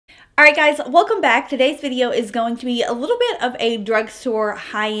Alright guys, welcome back. Today's video is going to be a little bit of a drugstore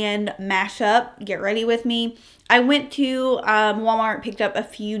high-end mashup. Get ready with me. I went to Walmart, picked up a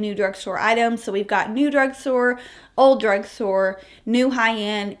few new drugstore items. So we've got new drugstore, old drugstore, new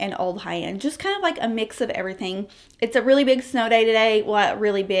high-end, and old high-end. Just kind of like a mix of everything. It's a really big snow day today. Well,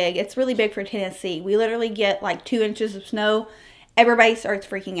 really big. It's really big for Tennessee. We literally get like 2 inches of snow. Everybody starts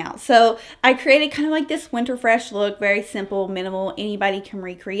freaking out. So I created kind of like this winter fresh look, very simple, minimal. Anybody can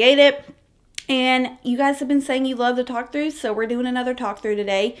recreate it. And you guys have been saying you love the talk throughs, so we're doing another talk through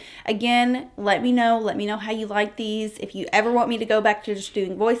today. Again, let me know how you like these. If you ever want me to go back to just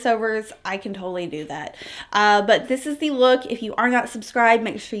doing voiceovers, I can totally do that. But this is the look. If you are not subscribed,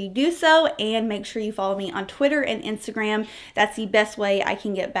 make sure you do so, and make sure you follow me on Twitter and Instagram. That's the best way I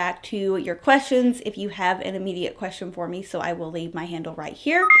can get back to your questions if you have an immediate question for me, so I will leave my handle right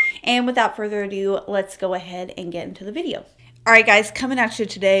here. And without further ado, let's go ahead and get into the video. Alright guys, coming at you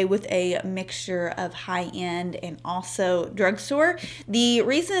today with a mixture of high-end and also drugstore. The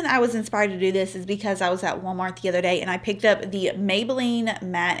reason I was inspired to do this is because I was at Walmart the other day and I picked up the Maybelline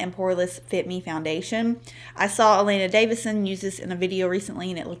Matte and Poreless Fit Me Foundation. I saw Elena Davison use this in a video recently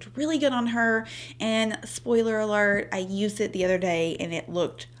and it looked really good on her. And spoiler alert, I used it the other day and it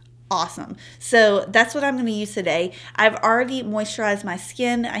looked awesome. So that's what I'm going to use today. I've already moisturized my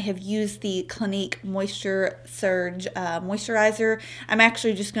skin. I have used the Clinique Moisture Surge moisturizer. I'm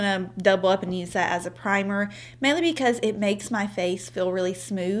actually just going to double up and use that as a primer, mainly because it makes my face feel really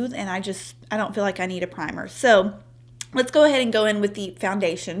smooth and I don't feel like I need a primer. So let's go ahead and go in with the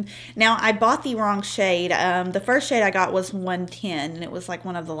foundation. Now, I bought the wrong shade. The first shade I got was 110 and it was like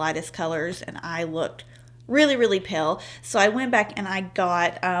one of the lightest colors and I looked really pale. So I went back and I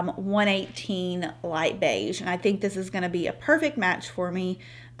got 118 light beige, and I think this is going to be a perfect match for me.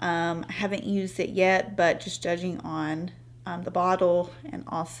 I haven't used it yet, but just judging on the bottle and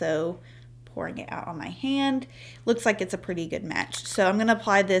also pouring it out on my hand, looks like it's a pretty good match. So I'm going to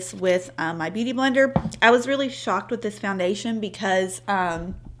apply this with my beauty blender. I was really shocked with this foundation because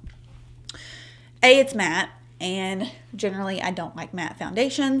A, it's matte, and generally I don't like matte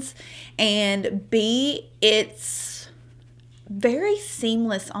foundations, and B, it's very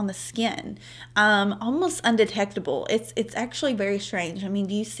seamless on the skin, almost undetectable. It's actually very strange. I mean,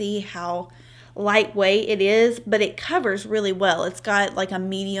 do you see how lightweight it is? But it covers really well. It's got like a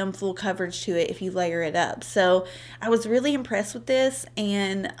medium full coverage to it if you layer it up. So I was really impressed with this,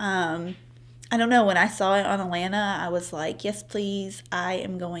 and I don't know, when I saw it on Atlanta, I was like, yes, please, I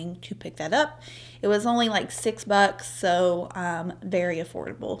am going to pick that up. It was only like $6, so very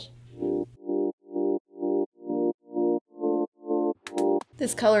affordable.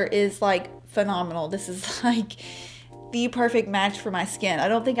 This color is like phenomenal. This is like the perfect match for my skin. I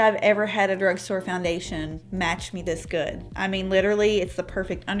don't think I've ever had a drugstore foundation match me this good. I mean, literally, it's the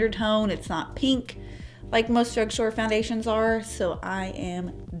perfect undertone. It's not pink like most drugstore foundations are, so I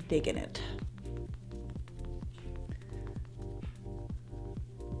am digging it.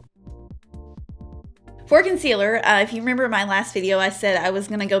 For concealer, if you remember my last video, I said I was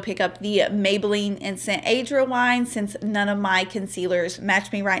going to go pick up the Maybelline Instant Age Rewind since none of my concealers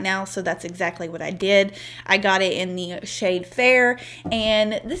match me right now, so that's exactly what I did. I got it in the shade Fair,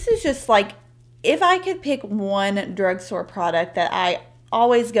 and this is just like, if I could pick one drugstore product that I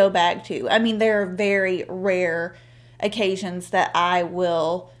always go back to, I mean, there are very rare occasions that I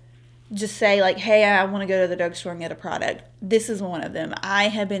will just say like, hey, I want to go to the drugstore and get a product. This is one of them. I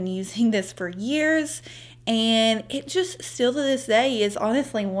have been using this for years, and it just still to this day is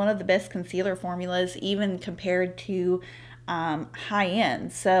honestly one of the best concealer formulas, even compared to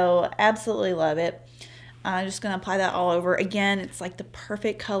high-end. So absolutely love it. I'm just going to apply that all over. Again, it's like the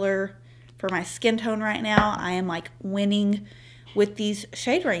perfect color for my skin tone right now. I am like winning with these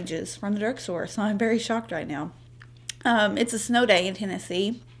shade ranges from the drugstore, so I'm very shocked right now. It's a snow day in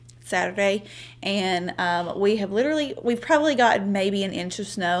Tennessee, Saturday, and we've probably gotten maybe an inch of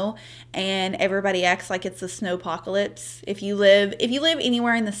snow, and everybody acts like it's a snow apocalypse. If you live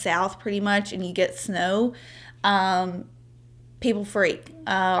anywhere in the South pretty much and you get snow, people freak.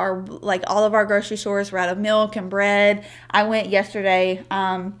 Or like all of our grocery stores were out of milk and bread. I went yesterday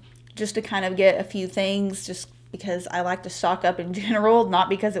just to kind of get a few things, just because I like to stock up in general, not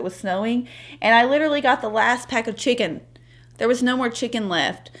because it was snowing, and I literally got the last pack of chicken. There was no more chicken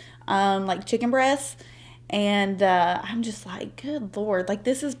left. Like chicken breasts, and I'm just like, good Lord, like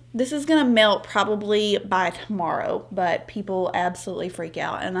this is gonna melt probably by tomorrow, but people absolutely freak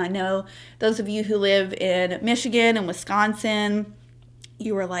out. And I know those of you who live in Michigan and Wisconsin,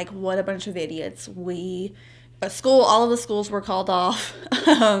 you were like, what a bunch of idiots. All of the schools were called off,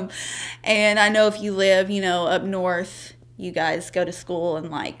 and I know if you live, up north, you guys go to school in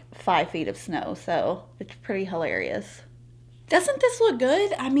like 5 feet of snow. So it's pretty hilarious. Doesn't this look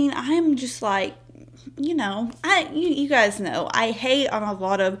good? I mean, I'm just like, you know, you guys know I hate on a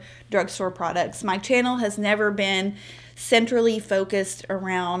lot of drugstore products. My channel has never been centrally focused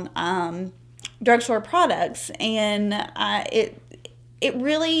around drugstore products, and it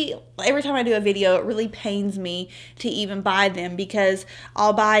really, every time I do a video, it really pains me to even buy them, because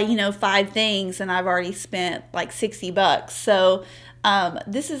I'll buy, you know, 5 things and I've already spent like 60 bucks. So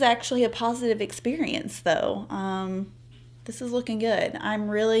this is actually a positive experience though. This is looking good. I'm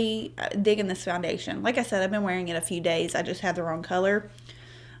really digging this foundation. Like I said, I've been wearing it a few days. I just had the wrong color.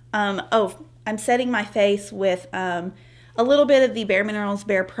 Oh, I'm setting my face with a little bit of the bareMinerals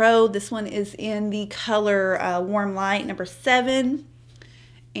Bare Pro. This one is in the color Warm Light, number 7.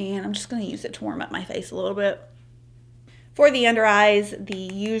 And I'm just going to use it to warm up my face a little bit. For the under eyes, the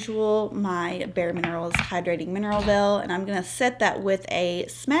usual, my bareMinerals Hydrating Mineral Veil. And I'm going to set that with a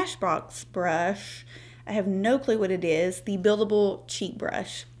Smashbox brush. I have no clue what it is. The Buildable Cheek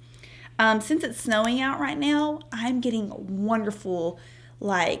Brush. Since it's snowing out right now, I'm getting wonderful,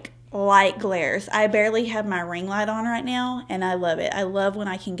 like, light glares. I barely have my ring light on right now, and I love it. I love when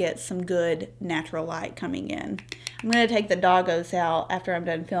I can get some good natural light coming in. I'm going to take the doggos out after I'm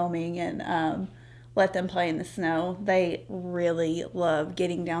done filming and let them play in the snow. They really love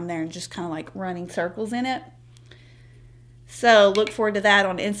getting down there and just kind of like running circles in it. So look forward to that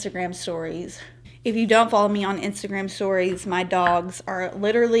on Instagram stories. If you don't follow me on Instagram stories, my dogs are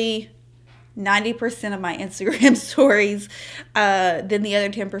literally 90% of my Instagram stories. Then the other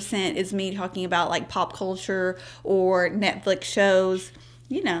 10% is me talking about like pop culture or Netflix shows.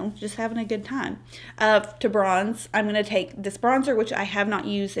 You know, just having a good time. To bronze, I'm going to take this bronzer, which I have not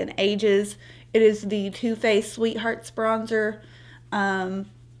used in ages. It is the Too Faced Sweethearts bronzer.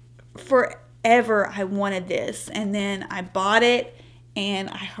 Forever I wanted this, and then I bought it, and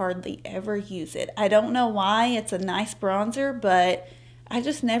I hardly ever use it. I don't know why. It's a nice bronzer, but I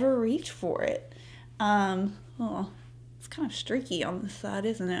just never reach for it. Oh, it's kind of streaky on this side,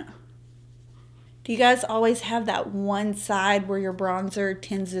 isn't it? Do you guys always have that one side where your bronzer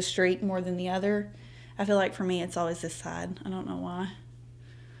tends to streak more than the other? I feel like for me, it's always this side. I don't know why.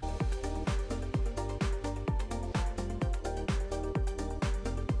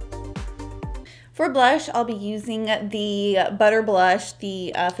 For blush, I'll be using the Butter Blush,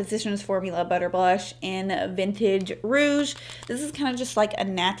 the Physicians Formula Butter Blush in Vintage Rouge. This is kind of just like a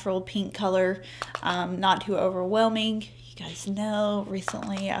natural pink color, not too overwhelming. You guys know,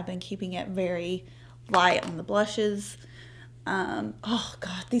 recently I've been keeping it very light on the blushes. Oh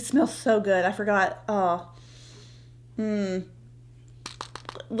God, these smell so good. I forgot. Oh,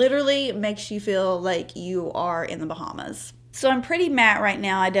 literally makes you feel like you are in the Bahamas. So I'm pretty matte right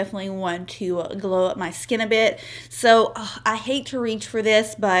now. I definitely want to glow up my skin a bit. So I hate to reach for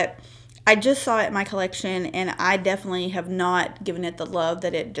this, but I just saw it in my collection, and I definitely have not given it the love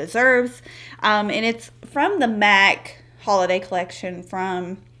that it deserves. And it's from the MAC holiday collection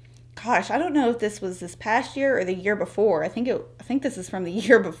from, gosh, I don't know if this was this past year or the year before. I think this is from the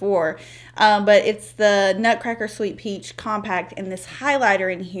year before. But it's the Nutcracker Sweet Peach Compact, and this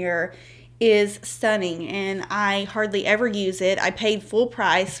highlighter in here is stunning, and I hardly ever use it. I paid full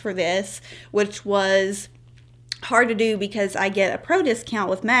price for this, which was hard to do because I get a pro discount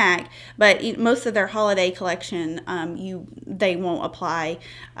with MAC, but most of their holiday collection they won't apply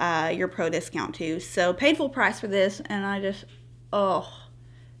your pro discount to. So paid full price for this, and I just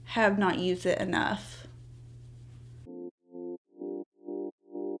have not used it enough.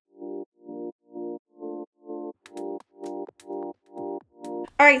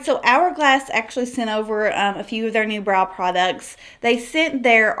 Alright, so Hourglass actually sent over a few of their new brow products. They sent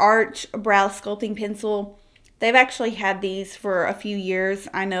their Arch Brow Sculpting Pencil. They've actually had these for a few years,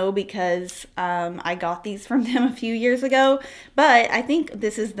 I know, because I got these from them a few years ago. But I think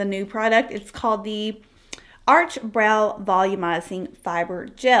this is the new product. It's called the Arch Brow Volumizing Fiber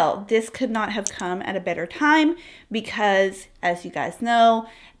Gel. This could not have come at a better time because, as you guys know,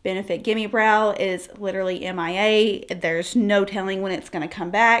 Benefit Gimme Brow is literally MIA. There's no telling when it's going to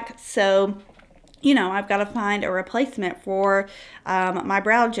come back. So, you know, I've got to find a replacement for my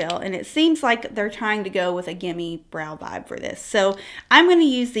brow gel. And it seems like they're trying to go with a gimme brow vibe for this. So I'm going to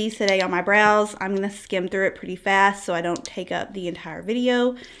use these today on my brows. I'm going to skim through it pretty fast so I don't take up the entire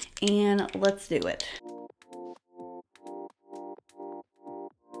video. And let's do it.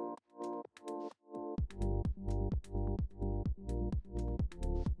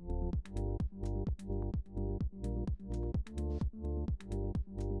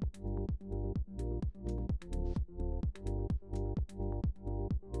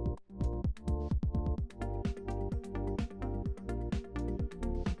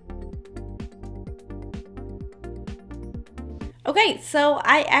 Okay, so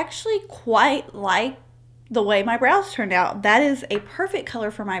I actually quite like the way my brows turned out. That is a perfect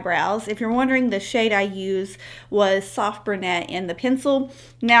color for my brows. If you're wondering, the shade I used was Soft Brunette in the pencil.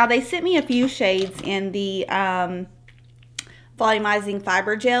 Now, they sent me a few shades in the volumizing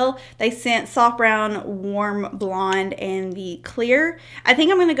fiber gel. They sent soft brown, warm blonde, and the clear. I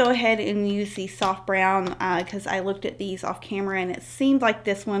think I'm going to go ahead and use the soft brown because I looked at these off camera and it seemed like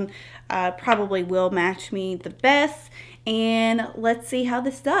this one probably will match me the best. And let's see how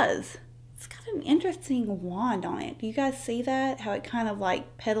this does. It's got an interesting wand on it. Do you guys see that? How it kind of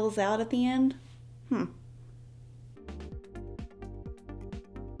like petals out at the end?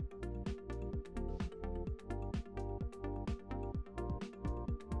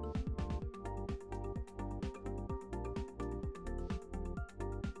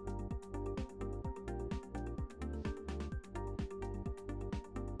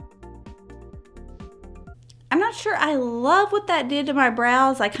 I'm not sure I love what that did to my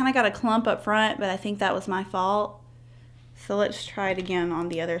brows. I kind of got a clump up front, but I think that was my fault. So let's try it again on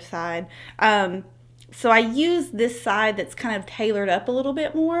the other side. So I used this side that's kind of tailored up a little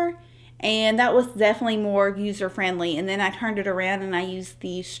bit more, and that was definitely more user-friendly. And then I turned it around and I used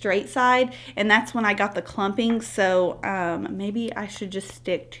the straight side, and that's when I got the clumping. So maybe I should just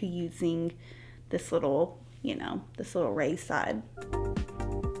stick to using this little, you know, this little raised side.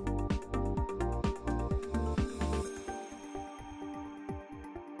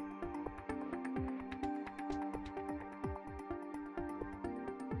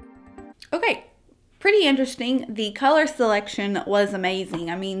 Okay, pretty interesting. The color selection was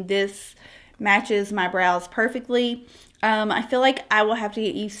amazing. I mean, this matches my brows perfectly. I feel like I will have to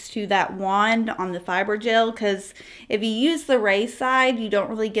get used to that wand on the fiber gel, because if you use the raised side, you don't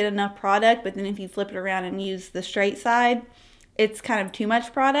really get enough product, but then if you flip it around and use the straight side, it's kind of too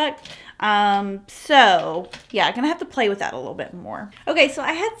much product. So yeah, I'm gonna have to play with that a little bit more. Okay, so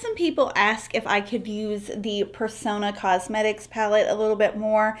I had some people ask if I could use the Persona Cosmetics palette a little bit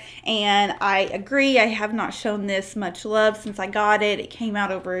more, and I agree. I have not shown this much love since I got it. It came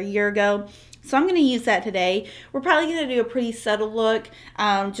out over a year ago. So I'm going to use that today. We're probably going to do a pretty subtle look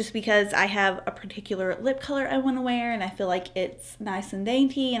just because I have a particular lip color I want to wear, and I feel like it's nice and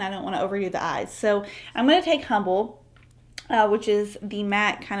dainty and I don't want to overdo the eyes. So I'm going to take Humble, which is the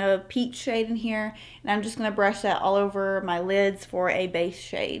matte kind of peach shade in here, and I'm just going to brush that all over my lids for a base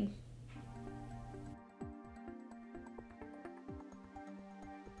shade.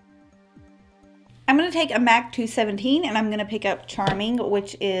 I'm going to take a MAC 217 and I'm going to pick up Charming,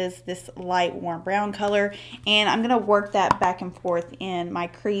 which is this light warm brown color, and I'm going to work that back and forth in my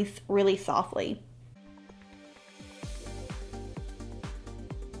crease really softly.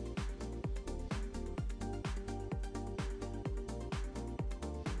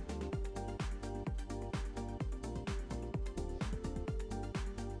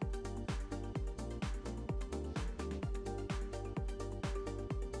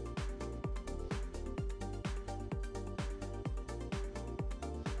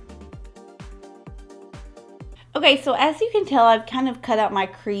 Okay, so as you can tell, I've kind of cut out my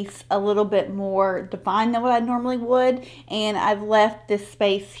crease a little bit more defined than what I normally would, and I've left this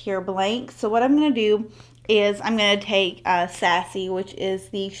space here blank. So what I'm going to do is I'm going to take Sassy, which is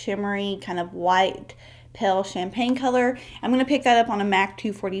the shimmery kind of white pale champagne color. I'm going to pick that up on a MAC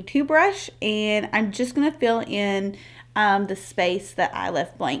 242 brush, and I'm just going to fill in the space that I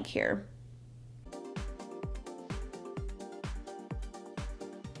left blank here.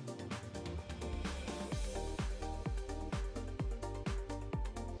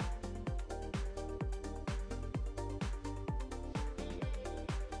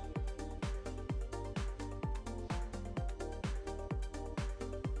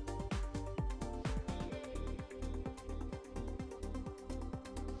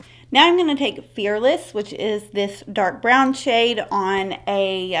 Now I'm going to take Fearless, which is this dark brown shade, on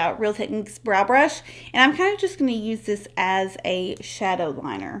a Real Techniques brow brush, and I'm kind of just going to use this as a shadow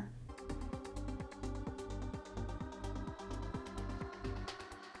liner.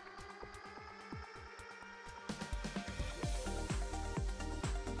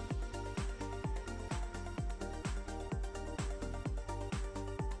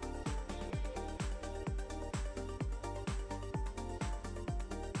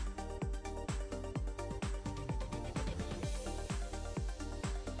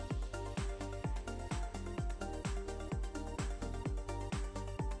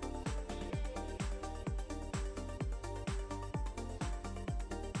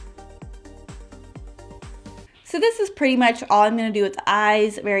 So this is pretty much all I'm going to do with the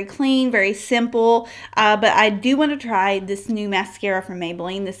eyes. Very clean, very simple. But I do want to try this new mascara from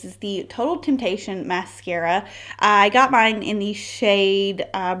Maybelline. This is the Total Temptation mascara. I got mine in the shade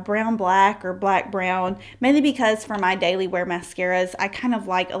brown black or black brown, mainly because for my daily wear mascaras, I kind of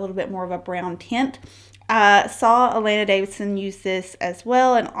like a little bit more of a brown tint. Saw Alana Davidson use this as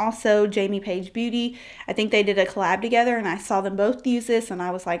well, and also Jamie Page Beauty. I think they did a collab together, and I saw them both use this, and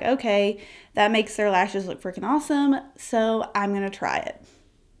I was like, okay, that makes their lashes look freaking awesome, so I'm gonna try it.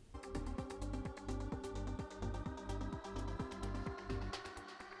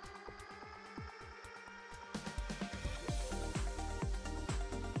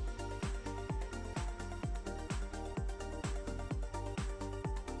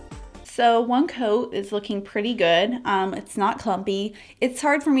 So one coat is looking pretty good. It's not clumpy. It's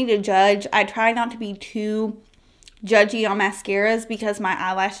hard for me to judge. I try not to be too judgy on mascaras because my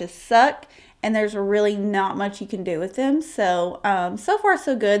eyelashes suck and there's really not much you can do with them. So, so far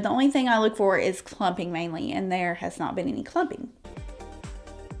so good. The only thing I look for is clumping mainly, and there has not been any clumping.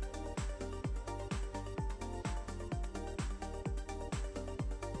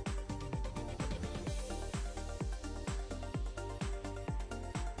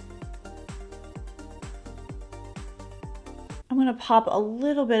 I'm going to pop a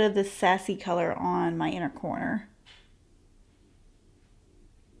little bit of this sassy color on my inner corner.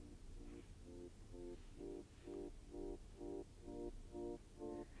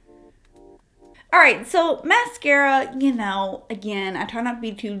 Alright, so mascara, you know, again, I try not to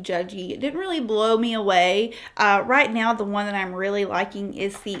be too judgy. It didn't really blow me away. Right now, the one that I'm really liking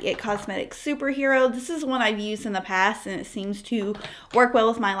is the It Cosmetics Superhero. This is one I've used in the past, and it seems to work well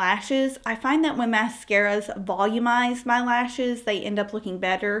with my lashes. I find that when mascaras volumize my lashes, they end up looking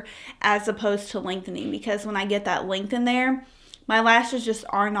better as opposed to lengthening, because when I get that length in there, my lashes just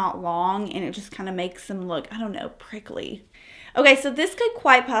are not long, and it just kind of makes them look, I don't know, prickly. Okay, so this could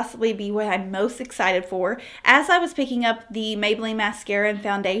quite possibly be what I'm most excited for. As I was picking up the Maybelline mascara and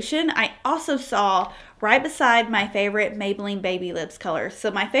foundation, I also saw right beside my favorite Maybelline Baby Lips color.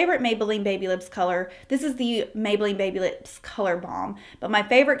 So my favorite Maybelline Baby Lips color, this is the Maybelline Baby Lips Color Balm, but my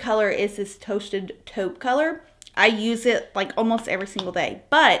favorite color is this Toasted Taupe color. I use it like almost every single day,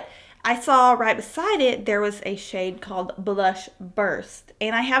 but I saw right beside it, there was a shade called Blush Burst,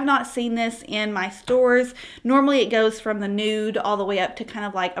 and I have not seen this in my stores. Normally it goes from the nude all the way up to kind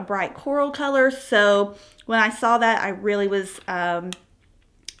of like a bright coral color, so when I saw that, I really was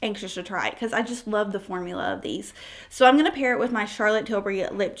anxious to try it because I just love the formula of these. So I'm going to pair it with my Charlotte Tilbury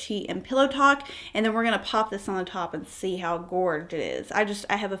Lip Cheat and Pillow Talk, and then we're going to pop this on the top and see how gorgeous it is.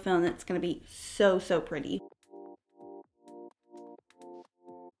 I have a feeling it's going to be so, so pretty.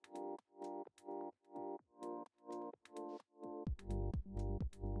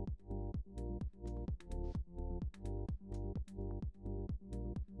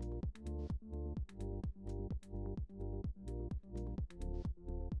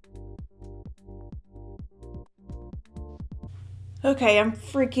 Okay, I'm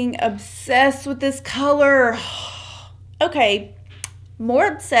freaking obsessed with this color. Okay, more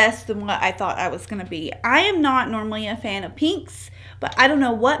obsessed than what I thought I was going to be. I am not normally a fan of pinks, but I don't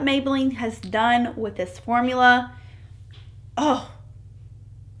know what Maybelline has done with this formula. Oh,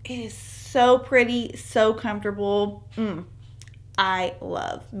 it is so pretty, so comfortable. I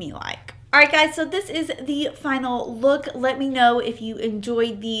love me like. Alright guys, so this is the final look. Let me know if you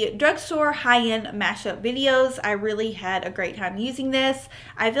enjoyed the drugstore high-end mashup videos. I really had a great time using this.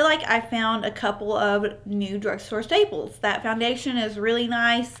 I feel like I found a couple of new drugstore staples. That foundation is really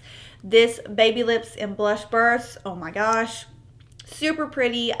nice. This Baby Lips and Blush Burst, oh my gosh, super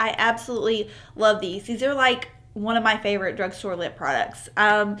pretty. I absolutely love these. These are like one of my favorite drugstore lip products.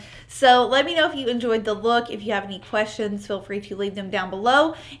 So let me know if you enjoyed the look. If you have any questions, feel free to leave them down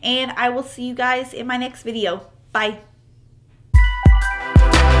below, and I will see you guys in my next video. Bye.